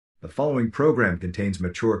The following program contains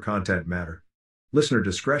mature content matter. Listener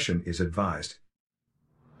discretion is advised.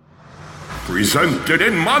 Presented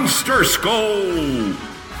in Monster Skull!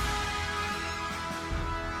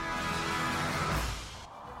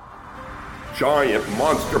 Giant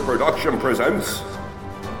Monster Production presents...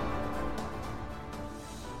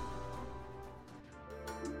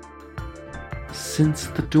 Since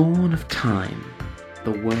the dawn of time,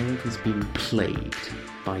 the world has been plagued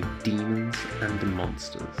by demons and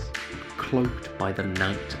monsters, cloaked by the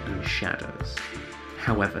night and shadows.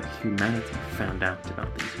 However, humanity found out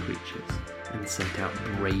about these creatures and sent out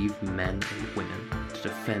brave men and women to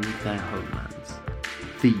defend their homelands.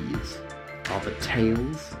 These are the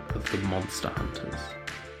tales of the Monster Hunters.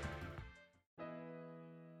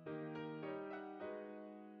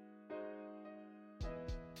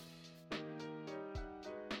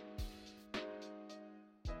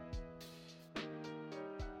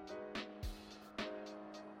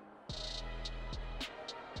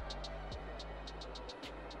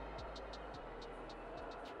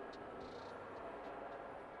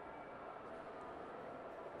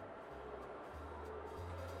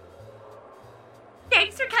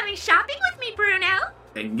 Thanks for coming shopping with me, Bruno.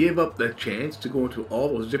 And give up the chance to go into all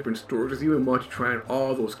those different stores with you and watch you try on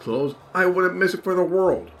all those clothes, I wouldn't miss it for the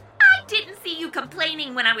world. I didn't see you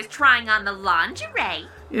complaining when I was trying on the lingerie.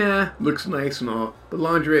 Yeah, looks nice and all, but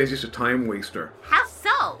lingerie is just a time waster. How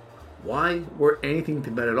so? Why wear anything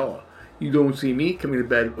to bed at all? You don't see me coming to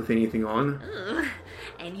bed with anything on. Ooh,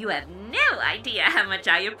 and you have no idea how much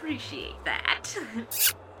I appreciate that.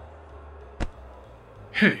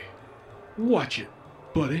 Hey, watch it,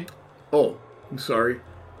 buddy. Oh, I'm sorry.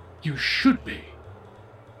 You should be.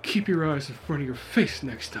 Keep your eyes in front of your face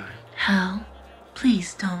next time. Hal,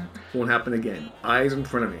 please don't. Won't happen again. Eyes in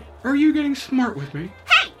front of me. Are you getting smart with me?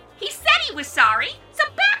 Hey, he said he was sorry, so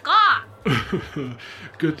back off.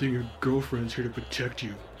 Good thing your girlfriend's here to protect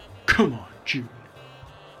you. Come on, June.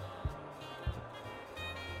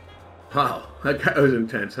 Wow, that guy was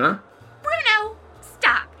intense, huh? Bruno,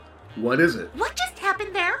 stop. What is it? What just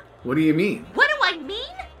happened there? What do you mean? What do I mean?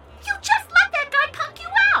 You just let that guy punk you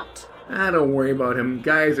out. Don't worry about him.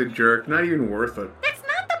 Guy's a jerk. Not even worth it. That's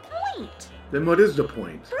not the point. Then what is the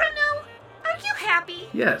point? Bruno, are you happy?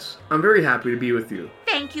 Yes, I'm very happy to be with you.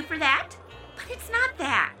 Thank you for that. But it's not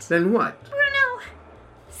that. Then what? Bruno,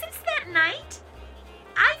 since that night,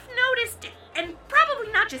 I've noticed, and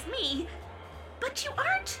probably not just me, but you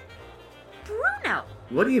aren't Bruno.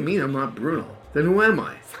 What do you mean I'm not Bruno? Then who am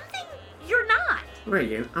I? Something you're not.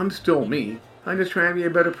 Reagan, I'm still me. I'm just trying to be a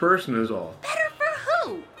better person is all. Better for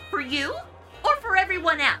who? For you? Or for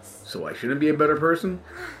everyone else? So I shouldn't be a better person?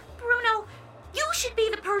 Bruno, you should be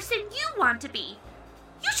the person you want to be.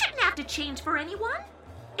 You shouldn't have to change for anyone.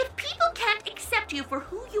 If people can't accept you for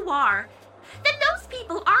who you are, then those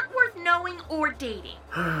people aren't worth knowing or dating.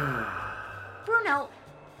 Bruno,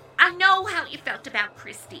 I know how you felt about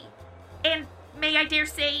Christy. And may I dare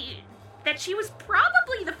say that she was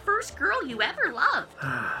probably the first girl you ever loved.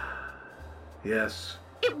 Yes.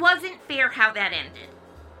 It wasn't fair how that ended.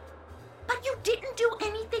 But you didn't do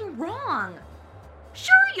anything wrong.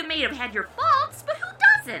 Sure, you may have had your faults, but who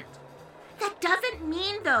doesn't? That doesn't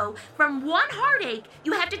mean, though, from one heartache,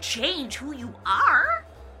 you have to change who you are.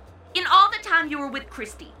 In all the time you were with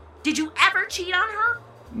Christy, did you ever cheat on her?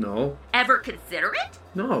 No. Ever consider it?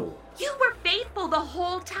 No. You were faithful the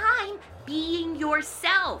whole time, being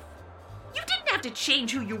yourself. You didn't have to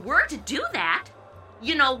change who you were to do that.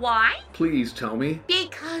 You know why? Please tell me.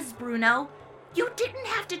 Because, Bruno, you didn't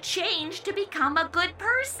have to change to become a good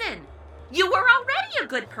person. You were already a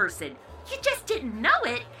good person. You just didn't know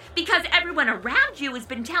it because everyone around you has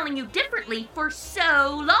been telling you differently for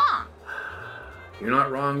so long. You're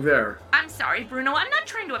not wrong there. I'm sorry, Bruno. I'm not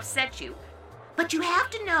trying to upset you. But you have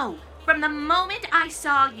to know, from the moment I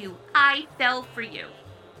saw you, I fell for you.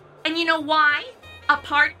 And you know why?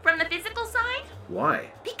 Apart from the physical side?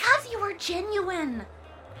 Why? Because you were genuine.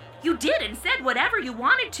 You did and said whatever you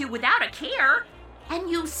wanted to without a care. And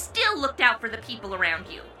you still looked out for the people around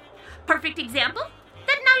you. Perfect example?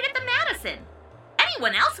 That night at the Madison.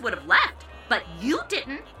 Anyone else would have left, but you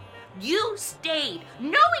didn't. You stayed,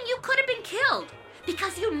 knowing you could have been killed,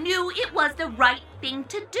 because you knew it was the right thing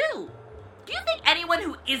to do. Do you think anyone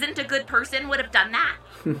who isn't a good person would have done that?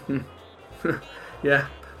 Yeah.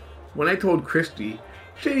 When I told Christy,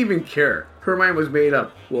 she didn't even care. Her mind was made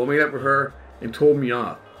up. Well, made up for her and told me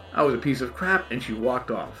off. I was a piece of crap and she walked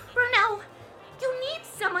off. Bruno, you need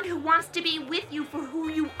someone who wants to be with you for who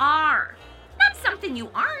you are, not something you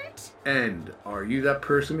aren't. And are you that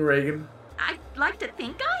person, Reagan? I'd like to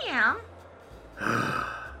think I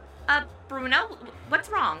am. Bruno, what's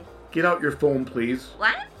wrong? Get out your phone, please.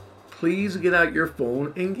 What? please get out your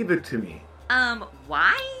phone and give it to me.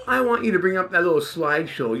 Why? I want you to bring up that little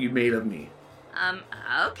slideshow you made of me.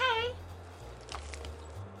 Okay.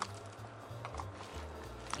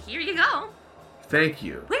 Here you go. Thank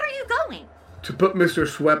you. Where are you going? To put Mr.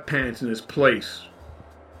 Sweatpants in his place.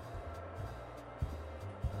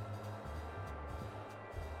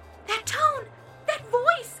 That tone, that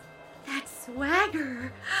voice, that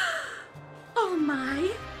swagger. Oh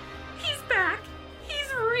my, he's back.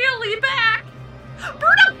 He's really back.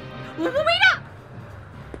 Bruno, wait up.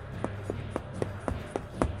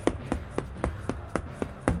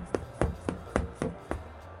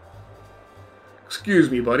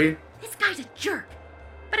 Excuse me, buddy. This guy's a jerk,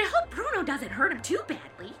 but I hope Bruno doesn't hurt him too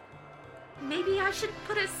badly. Maybe I should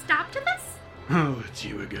put a stop to this? Oh, it's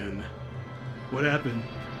you again. What happened?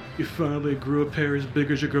 You finally grew a pair as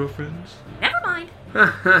big as your girlfriend's? Never mind. Ha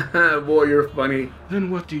ha ha, boy, you're funny.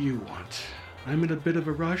 Then what do you want? I'm in a bit of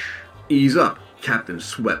a rush. Ease up, Captain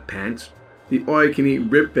Sweatpants. The all-you-can-eat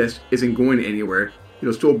rib fest isn't going anywhere.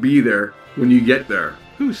 It'll still be there when you get there.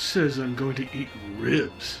 Who says I'm going to eat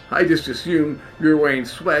ribs? I just assume you're wearing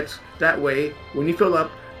sweats. That way, when you fill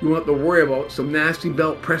up, you won't have to worry about some nasty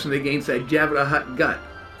belt pressing against that Jabba the Hutt gut.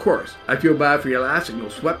 Of course, I feel bad for your elastic, no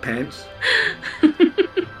sweatpants.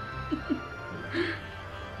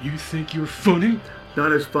 You think you're funny?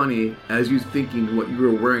 Not as funny as you thinking what you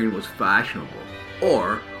were wearing was fashionable.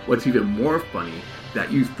 Or, what's even more funny,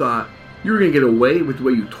 that you thought you were going to get away with the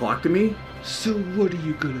way you talk to me? So what are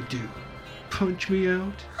you gonna do? Punch me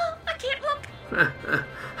out? Oh, I can't look.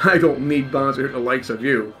 I don't need bonds to hurt the likes of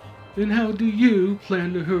you. Then how do you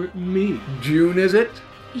plan to hurt me? June, is it?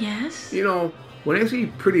 Yes? You know, when I see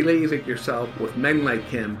pretty ladies like yourself with men like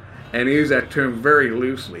him, and I use that term very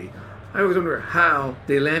loosely, I always wonder how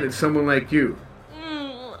they landed someone like you.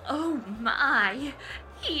 Oh my,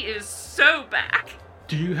 he is so back.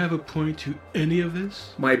 Do you have a point to any of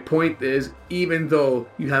this? My point is, even though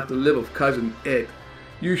you have to live with Cousin It,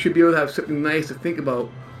 you should be able to have something nice to think about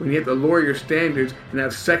when you have to lower your standards and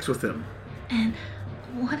have sex with him. And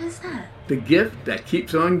what is that? The gift that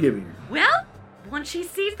keeps on giving. Well, once she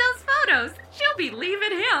sees those photos, she'll be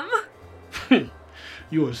leaving him.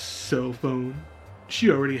 Your cell phone? She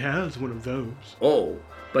already has one of those. Oh,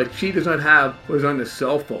 but she does not have what is on the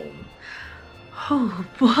cell phone. Oh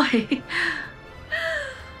boy.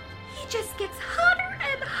 He just gets hotter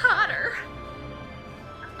and hotter.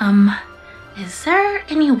 Is there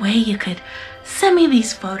any way you could send me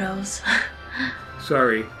these photos?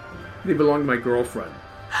 Sorry, they belong to my girlfriend.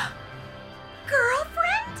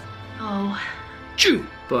 Girlfriend? Oh, June!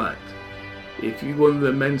 But if you go to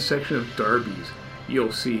the men's section of Darby's,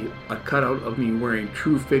 you'll see a cutout of me wearing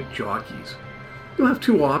True Fit jockeys. You'll have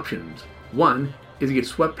two options. One is to get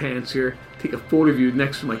sweatpants here, take a photo of you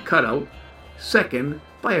next to my cutout. Second,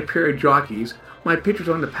 buy a pair of jockeys, my picture's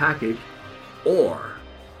on the package. Or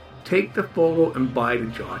take the photo and buy the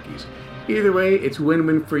jockeys. Either way, it's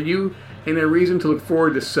win-win for you and a reason to look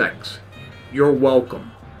forward to sex. You're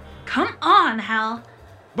welcome. come on, Hal.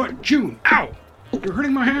 But June, ow! You're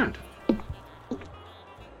hurting my hand.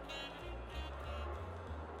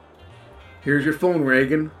 Here's your phone,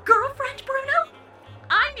 Reagan. Girlfriend, Bruno?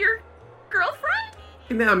 I'm your girlfriend?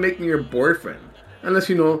 And now I'm making your boyfriend. Unless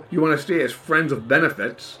you know you want to stay as friends with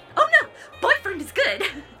benefits. Oh no, boyfriend is good.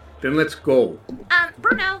 Then let's go.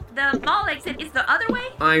 Bruno, the mall exit is the other way?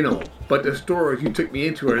 I know, but the stores you took me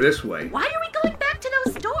into are this way. Why are we going back to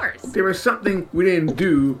those stores? There was something we didn't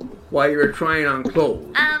do while you were trying on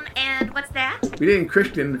clothes. And what's that? We didn't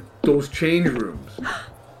Christian those change rooms.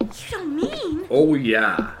 You don't mean Oh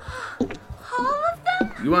yeah. all of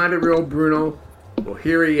them? You wanted a real Bruno? Well,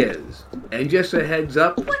 here he is. And just a heads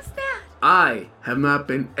up, What's that? I have not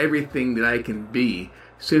been everything that I can be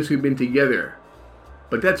since we've been together.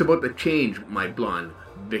 But that's about to change, my blonde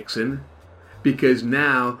vixen. Because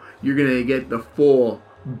now you're gonna get the full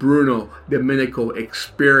Bruno Domenico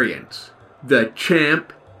experience. The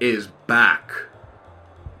champ is back.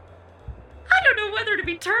 I don't know whether to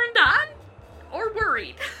be turned on or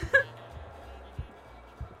worried.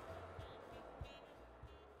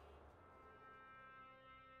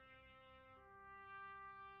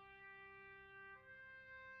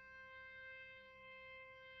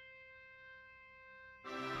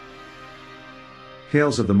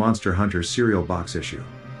 Hails of the Monster Hunters cereal box issue.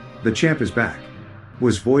 The Champ is Back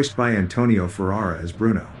was voiced by Antonio Ferrara as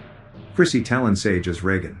Bruno, Chrissy Tallon-Sage as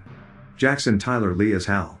Reagan, Jackson Tyler Lee as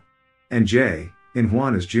Hal, and Jay In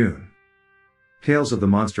Juan as June. Hails of the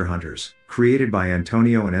Monster Hunters, created by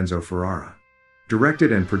Antonio and Enzo Ferrara.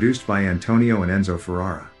 Directed and produced by Antonio and Enzo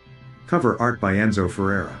Ferrara. Cover art by Enzo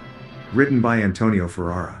Ferrara. Written by Antonio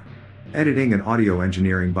Ferrara. Editing and audio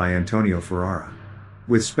engineering by Antonio Ferrara.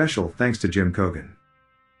 With special thanks to Jim Cogan.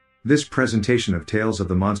 This presentation of Tales of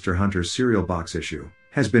the Monster Hunters Cereal Box Issue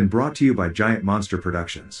has been brought to you by Giant Monster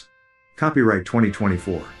Productions. Copyright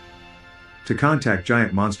 2024. To contact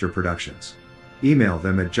Giant Monster Productions, email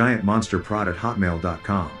them at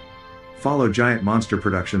giantmonsterprod@hotmail.com. Follow Giant Monster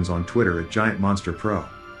Productions on Twitter at GiantMonsterPro,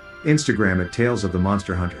 Instagram at Tales of the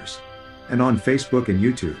Monster Hunters, and on Facebook and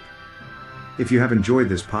YouTube. If you have enjoyed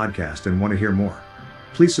this podcast and want to hear more,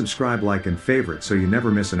 please subscribe, like, and favorite so you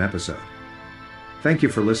never miss an episode. Thank you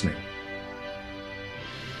for listening.